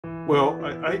Well,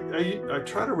 I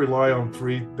try to rely on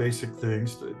three basic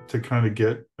things to kind of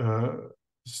get,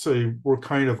 say, we're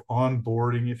kind of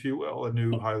onboarding, if you will, a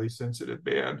new highly sensitive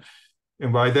man.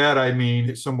 And by that, I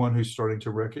mean someone who's starting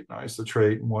to recognize the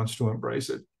trait and wants to embrace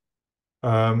it.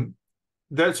 Um,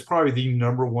 that's probably the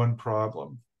number one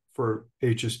problem for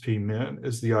HSP men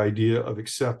is the idea of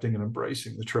accepting and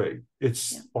embracing the trait.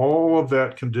 It's all of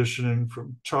that conditioning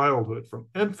from childhood, from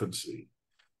infancy,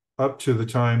 up to the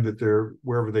time that they're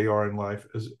wherever they are in life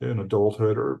as in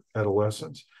adulthood or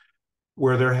adolescence,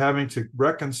 where they're having to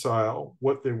reconcile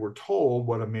what they were told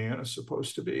what a man is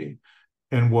supposed to be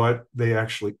and what they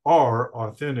actually are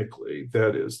authentically,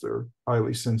 that is their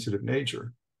highly sensitive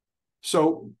nature.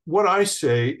 So what I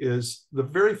say is the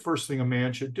very first thing a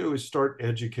man should do is start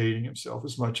educating himself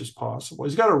as much as possible.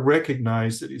 He's got to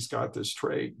recognize that he's got this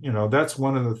trait. That's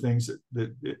one of the things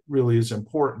that it really is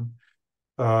important,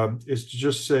 is to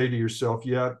just say to yourself,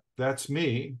 yeah, that's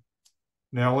me.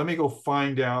 Now let me go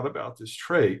find out about this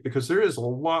trait, because there is a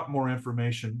lot more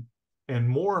information and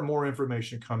more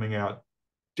information coming out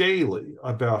daily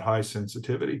about high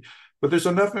sensitivity. But there's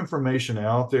enough information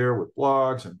out there with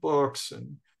blogs and books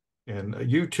and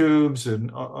YouTubes and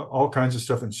all kinds of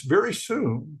stuff. And very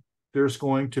soon there's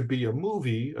going to be a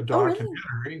movie, a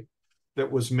documentary that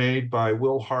was made by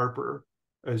Will Harper.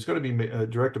 It's going to be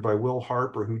directed by Will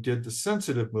Harper, who did the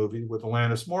Sensitive movie with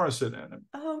Alanis Morissette in it.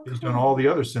 Oh, He's cool. done all the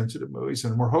other Sensitive movies,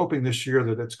 and we're hoping this year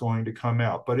that it's going to come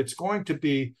out. But it's going to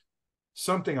be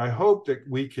something I hope that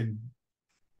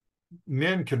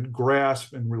men can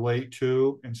grasp and relate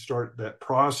to and start that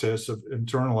process of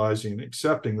internalizing and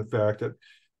accepting the fact that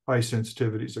high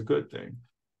sensitivity is a good thing.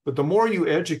 But the more you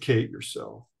educate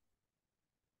yourself,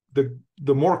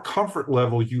 the more comfort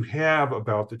level you have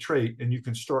about the trait, and you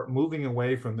can start moving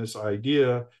away from this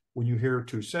idea when you hear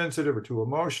too sensitive or too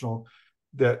emotional,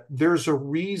 that there's a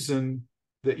reason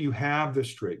that you have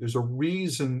this trait. There's a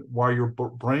reason why your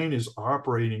brain is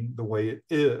operating the way it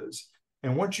is.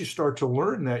 And once you start to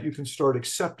learn that, you can start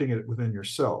accepting it within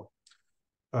yourself.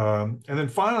 And then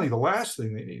finally, the last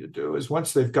thing they need to do is,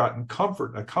 once they've gotten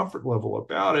comfort and a comfort level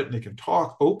about it, and they can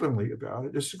talk openly about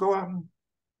it, is to go out and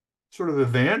sort of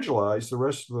evangelize the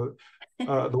rest of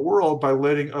the world by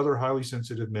letting other highly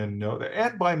sensitive men know that,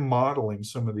 and by modeling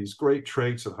some of these great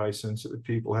traits that high sensitive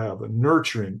people have: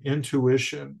 nurturing,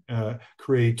 intuition,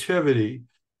 creativity,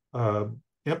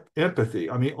 empathy.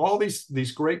 I mean, all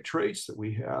these great traits that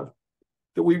we have,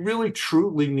 that we really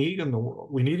truly need in the world.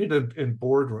 We need it in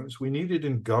boardrooms. We need it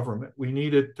in government. We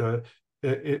need it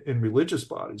in religious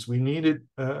bodies. We need it,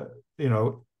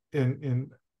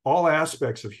 in all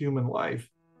aspects of human life.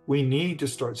 We need to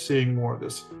start seeing more of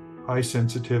this high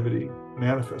sensitivity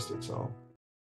manifest itself.